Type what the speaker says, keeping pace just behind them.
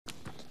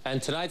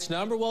And tonight's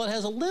number, well, it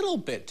has a little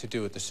bit to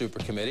do with the super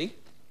committee.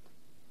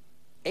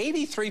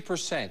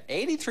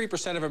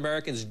 83% of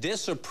Americans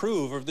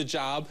disapprove of the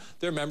job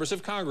their members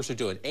of Congress are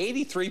doing.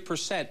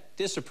 83%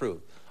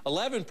 disapprove.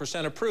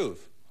 11%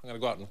 approve. I'm going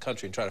to go out in the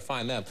country and try to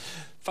find them.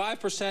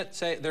 5%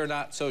 say they're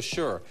not so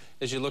sure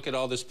as you look at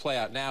all this play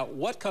out. Now,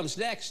 what comes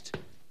next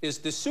is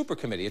this super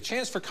committee, a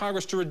chance for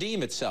Congress to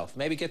redeem itself,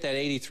 maybe get that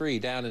 83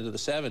 down into the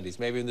 70s,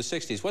 maybe in the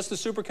 60s. What's the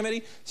super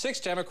committee? 6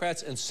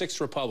 Democrats and 6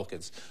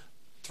 Republicans.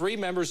 3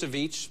 members of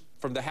each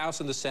from the House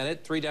and the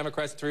Senate, 3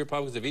 Democrats and 3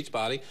 Republicans of each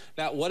body.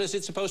 Now, what is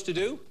it supposed to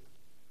do?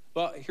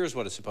 Well, here's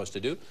what it's supposed to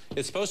do.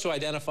 It's supposed to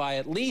identify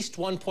at least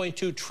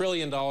 $1.2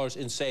 trillion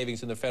in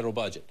savings in the federal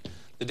budget.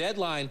 The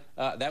deadline,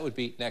 that would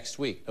be next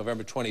week,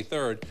 November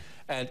 23rd.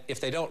 And if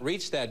they don't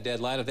reach that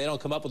deadline, if they don't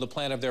come up with a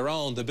plan of their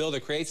own, the bill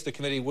that creates the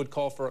committee would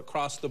call for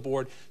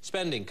across-the-board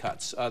spending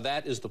cuts.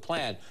 That is the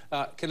plan.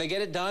 Can they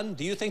get it done?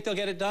 Do you think they'll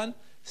get it done?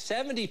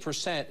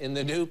 70% in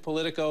the new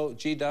Politico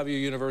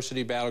GW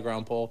University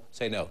Battleground poll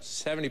say no.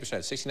 70%,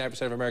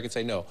 69% of Americans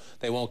say no,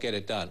 they won't get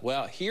it done.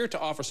 Well, here to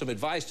offer some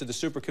advice to the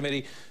super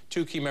committee,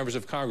 2 key members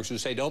of Congress who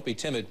say don't be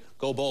timid,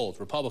 go bold.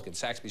 Republican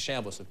Saxby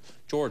Chambliss of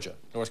Georgia,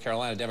 North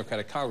Carolina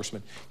Democratic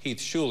Congressman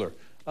Heath Schuler.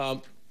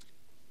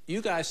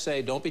 You guys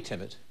say don't be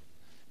timid,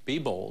 be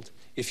bold.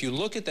 If you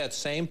look at that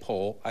same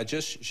poll I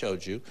just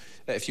showed you,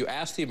 if you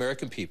ask the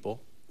American people,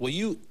 will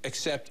you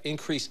accept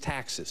increased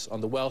taxes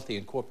on the wealthy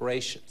and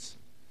corporations?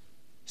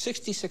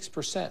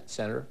 66%,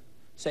 Senator,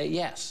 say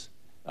yes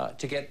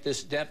to get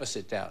this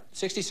deficit down.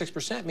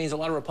 66% means a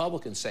lot of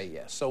Republicans say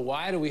yes. So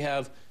why do we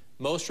have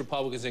most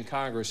Republicans in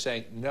Congress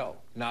saying no,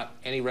 not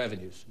any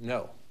revenues,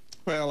 no?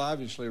 Well,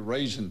 obviously,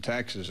 raising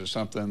taxes is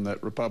something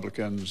that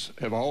Republicans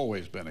have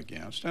always been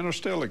against and are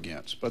still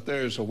against. But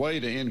there's a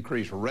way to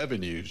increase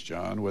revenues,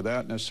 John,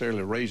 without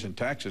necessarily raising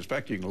taxes. In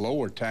fact, you can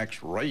lower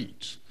tax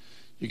rates.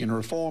 You can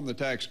reform the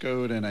tax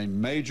code in a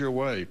major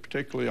way,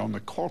 particularly on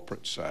the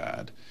corporate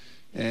side.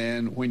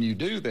 And when you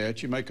do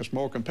that, you make us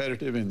more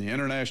competitive in the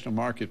international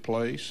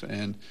marketplace,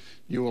 and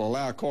you will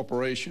allow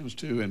corporations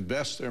to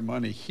invest their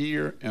money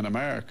here in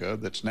America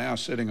that's now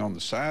sitting on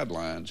the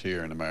sidelines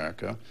here in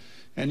America.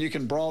 And you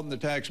can broaden the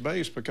tax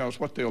base,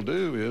 because what they'll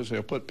do is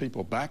they'll put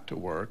people back to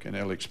work and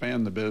they'll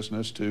expand the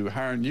business to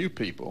hire new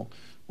people.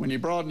 When you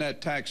broaden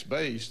that tax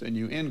base, then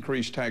you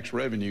increase tax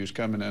revenues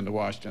coming into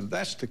Washington.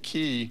 That's the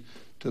key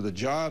to the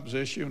jobs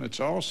issue, and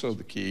it's also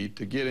the key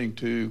to getting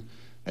to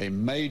a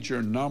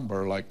major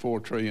number like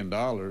 $4 trillion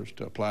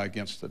to apply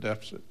against the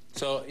deficit.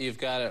 So you've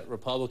got a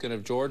Republican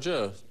of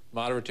Georgia, a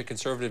moderate to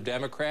conservative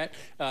Democrat,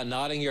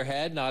 nodding your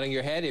head, nodding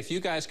your head. If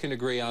you guys can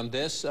agree on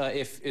this,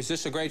 is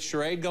this a great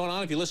charade going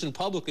on? If you listen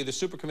publicly, the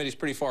super committee is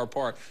pretty far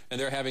apart, and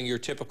they're having your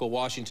typical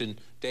Washington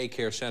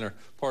daycare center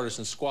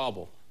partisan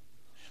squabble.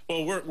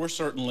 Well, we're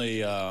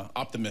certainly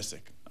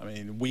optimistic. I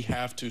mean, we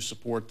have to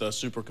support the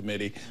super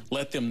committee,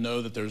 let them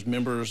know that there's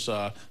members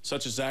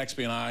such as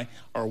Zaxby and I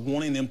are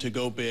wanting them to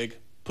go big,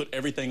 put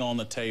everything on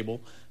the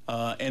table.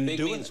 And big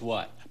means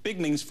what? Big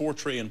means $4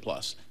 trillion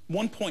plus.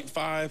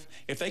 1.5,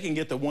 if they can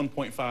get the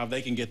 1.5,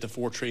 they can get the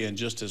 $4 trillion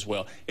just as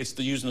well. It's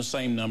using the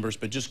same numbers,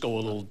 but just go a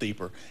little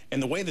deeper.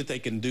 And the way that they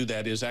can do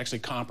that is actually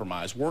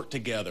compromise, work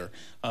together.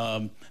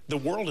 The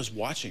world is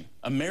watching.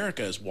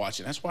 America is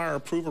watching. That's why our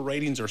approval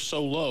ratings are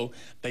so low.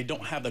 They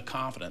don't have the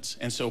confidence.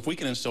 And so if we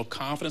can instill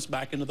confidence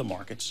back into the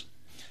markets,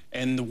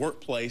 and the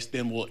workplace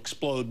then will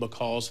explode,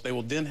 because they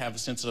will then have a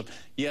sense of,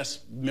 yes,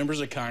 members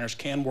of Congress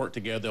can work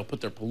together. They'll put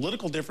their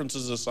political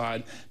differences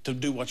aside to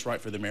do what's right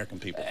for the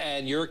American people.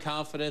 And you're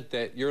confident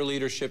that your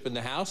leadership in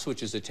the House,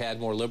 which is a tad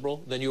more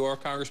liberal than you are,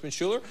 Congressman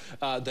Schuler,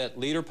 that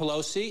Leader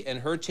Pelosi and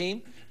her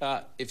team,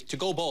 if to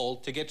go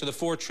bold, to get to the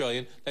 $4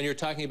 trillion, then you're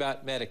talking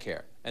about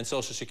Medicare and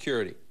Social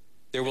Security.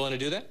 They're willing to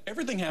do that?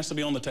 Everything has to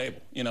be on the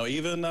table. You know,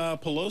 even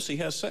Pelosi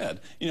has said,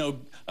 you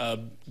know,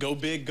 go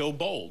big, go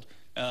bold.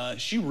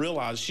 She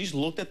realized, she's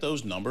looked at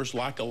those numbers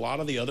like a lot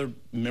of the other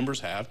members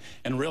have,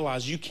 and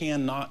realized you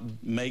cannot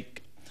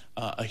make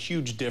a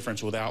huge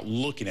difference without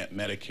looking at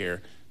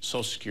Medicare,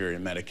 Social Security,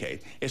 and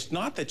Medicaid. It's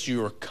not that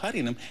you are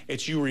cutting them,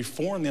 it's you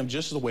reform them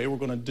just the way we're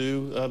going to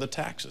do the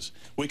taxes.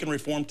 We can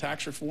reform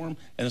tax reform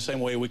in the same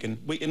way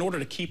in order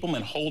to keep them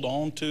and hold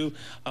on to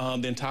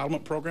the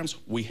entitlement programs,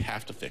 we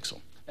have to fix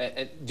them.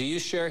 Do you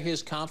share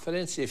his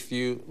confidence? If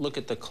you look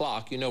at the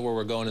clock, you know where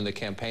we're going in the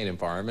campaign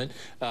environment.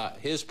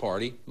 His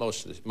party,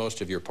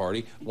 most of your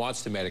party,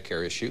 wants the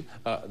Medicare issue.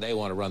 They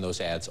want to run those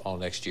ads all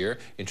next year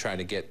in trying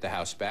to get the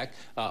House back.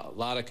 A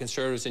lot of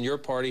conservatives in your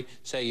party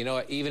say, you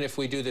know, even if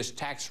we do this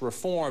tax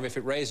reform, if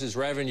it raises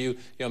revenue, you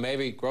know,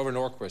 maybe Grover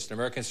Norquist,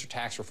 Americans for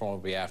Tax Reform, will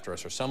be after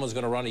us, or someone's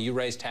going to run a "you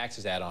raise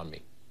taxes" ad on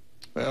me.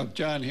 Well,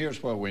 John,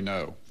 here's what we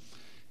know.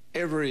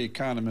 Every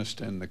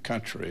economist in the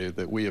country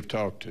that we have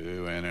talked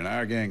to, and in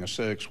our gang of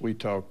 6, we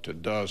talked to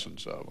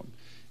dozens of them,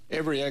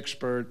 every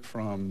expert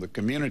from the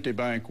community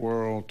bank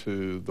world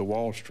to the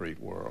Wall Street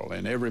world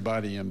and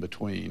everybody in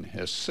between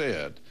has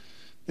said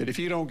that if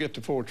you don't get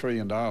to $4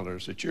 trillion,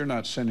 that you're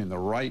not sending the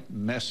right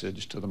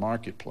message to the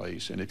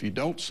marketplace. And if you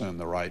don't send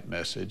the right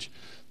message,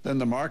 then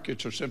the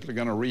markets are simply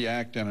going to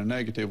react in a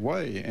negative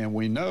way. And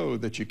we know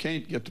that you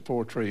can't get to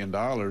 $4 trillion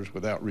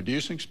without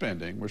reducing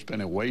spending. We're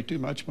spending way too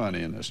much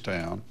money in this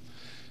town.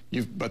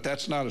 But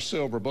that's not a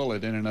silver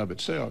bullet in and of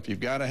itself. You've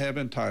got to have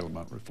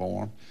entitlement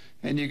reform,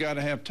 and you've got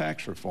to have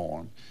tax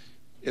reform.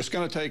 It's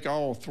going to take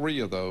all three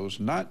of those,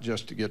 not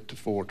just to get to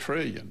 $4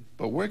 trillion,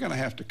 but we're going to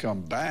have to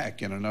come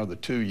back in another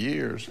 2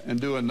 years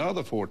and do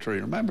another $4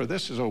 trillion. Remember,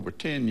 this is over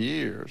 10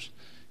 years,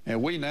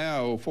 and we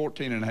now owe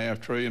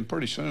 $14.5 trillion.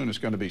 Pretty soon it's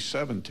going to be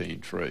 $17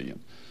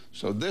 trillion.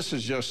 So this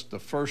is just the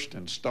first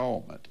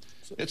installment.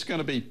 It's going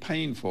to be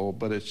painful,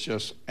 but it's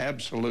just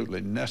absolutely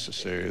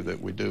necessary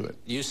that we do it.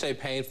 You say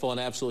painful and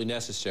absolutely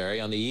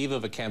necessary. On the eve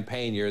of a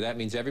campaign year, that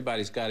means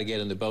everybody's got to get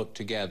in the boat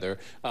together.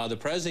 The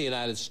President of the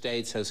United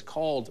States has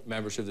called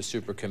members of the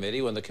Super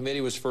Committee. When the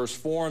committee was first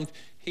formed,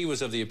 he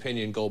was of the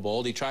opinion, go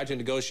bold. He tried to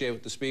negotiate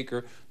with the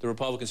Speaker, the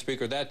Republican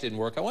Speaker. That didn't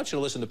work. I want you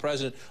to listen to the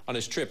President on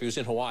his trip. He was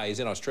in Hawaii.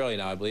 He's in Australia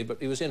now, I believe, but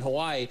he was in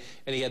Hawaii,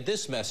 and he had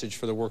this message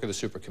for the work of the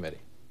Super Committee.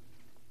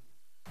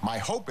 My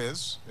hope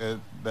is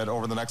that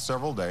over the next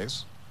several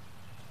days,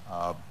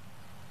 the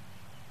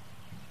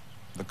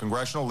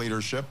congressional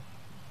leadership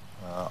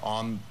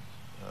on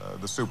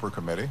the Super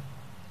Committee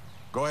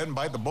go ahead and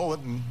bite the bullet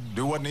and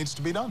do what needs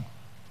to be done.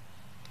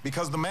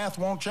 Because the math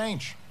won't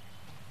change.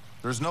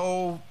 There's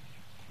no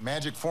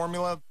magic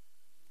formula.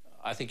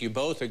 I think you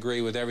both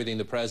agree with everything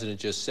the President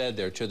just said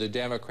there to the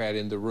Democrat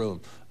in the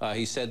room.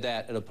 He said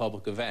that at a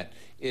public event.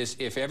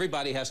 If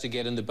everybody has to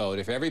get in the boat,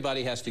 if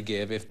everybody has to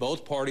give, if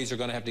both parties are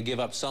going to have to give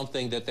up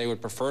something that they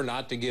would prefer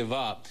not to give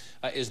up,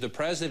 is the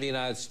President of the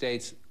United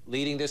States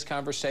leading this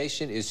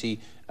conversation? Is he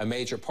a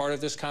major part of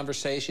this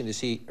conversation?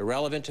 Is he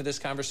irrelevant to this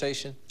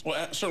conversation?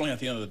 Well, certainly at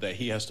the end of the day,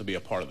 he has to be a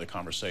part of the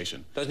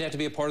conversation. Doesn't he have to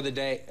be a part of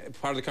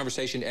the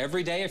conversation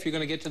every day if you're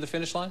going to get to the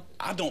finish line?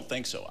 I don't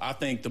think so. I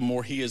think the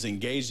more he is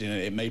engaged in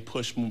it, it may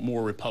push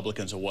more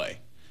Republicans away.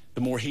 The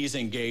more he's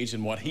engaged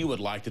in what he would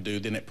like to do,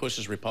 then it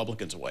pushes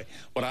Republicans away.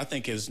 What I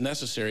think is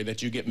necessary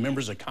that you get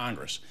members of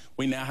Congress.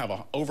 We now have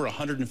over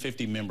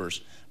 150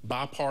 members,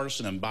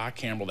 bipartisan and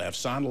bicameral, that have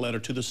signed a letter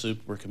to the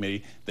Super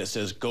Committee that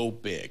says go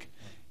big.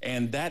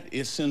 And that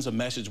sends a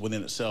message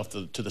within itself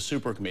to the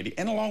Super Committee,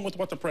 and along with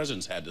what the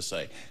President's had to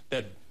say,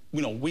 that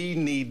we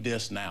need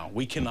this now.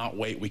 We cannot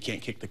wait. We can't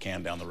kick the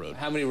can down the road.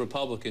 How many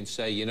Republicans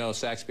say, you know,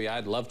 Saxby,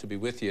 I'd love to be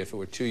with you if it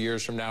were 2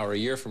 years from now or a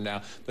year from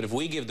now, but if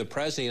we give the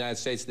President of the United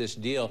States this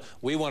deal,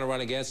 we want to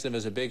run against him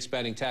as a big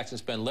spending tax and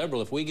spend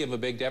liberal. If we give him a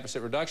big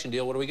deficit reduction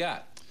deal, what do we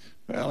got?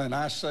 Well, and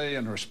I say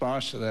in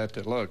response to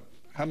that, look,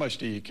 how much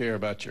do you care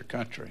about your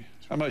country?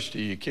 How much do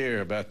you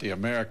care about the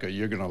America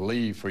you're going to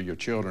leave for your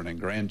children and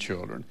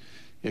grandchildren?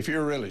 If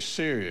you're really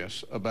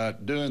serious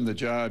about doing the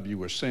job you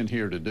were sent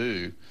here to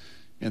do,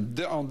 and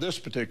on this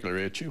particular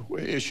issue,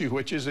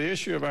 which is the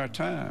issue of our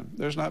time,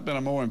 there's not been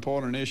a more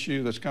important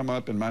issue that's come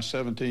up in my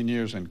 17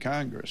 years in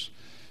Congress.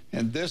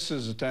 And this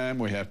is the time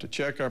we have to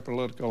check our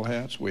political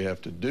hats. We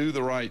have to do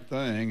the right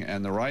thing,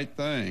 and the right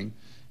thing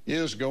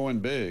is going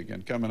big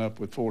and coming up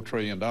with $4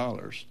 trillion.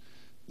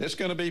 It's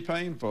going to be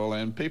painful,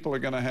 and people are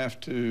going to have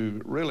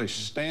to really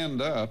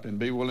stand up and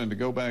be willing to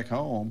go back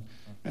home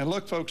and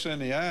look folks in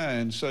the eye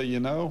and say, you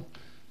know,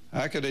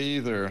 I could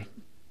either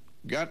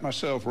got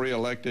myself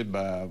reelected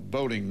by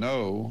voting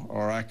no,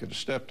 or I could have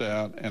stepped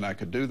out and I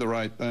could do the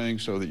right thing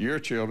so that your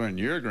children and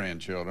your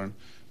grandchildren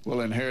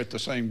will inherit the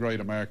same great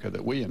America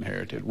that we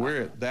inherited.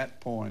 We're at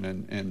that point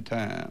in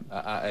time.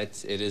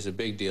 It is a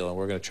big deal, and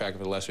we're going to track it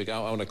for the last week. I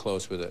want to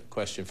close with a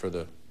question for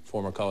the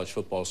former college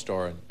football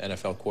star and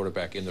NFL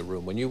quarterback in the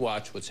room. When you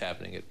watch what's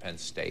happening at Penn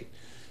State,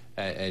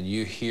 and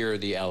you hear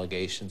the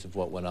allegations of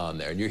what went on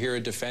there, and you hear a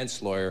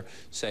defense lawyer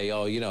say,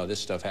 oh, you know, this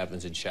stuff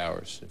happens in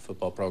showers in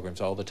football programs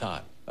all the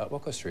time.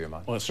 What goes through your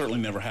mind? Well, it certainly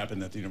never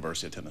happened at the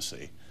University of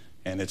Tennessee.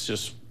 And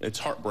it's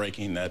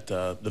heartbreaking that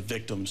the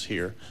victims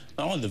here,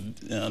 not only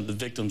the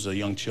victims of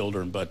young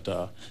children, but,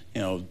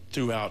 you know,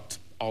 throughout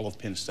all of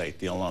Penn State,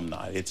 the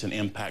alumni. It's an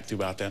impact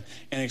throughout that,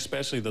 and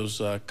especially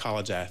those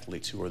college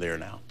athletes who are there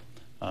now,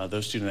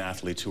 those student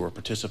athletes who are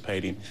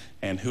participating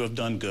and who have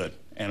done good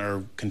and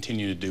are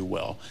continuing to do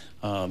well.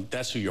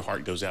 That's who your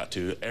heart goes out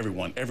to.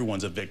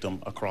 Everyone's a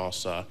victim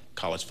across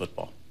college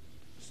football.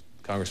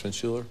 Congressman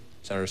Schuler,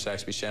 Senator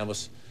Saxby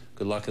Chambliss,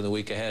 good luck in the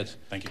week ahead.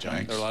 Thank you,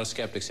 John. There are a lot of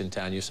skeptics in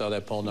town. You saw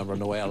that poll number on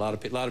the way. A lot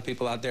of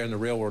people out there in the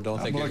real world don't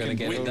think you're going to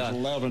get it done.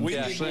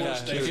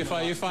 11%. If you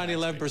find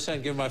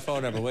 11%, give me my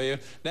phone number, will you?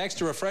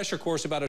 Next, a refresher course about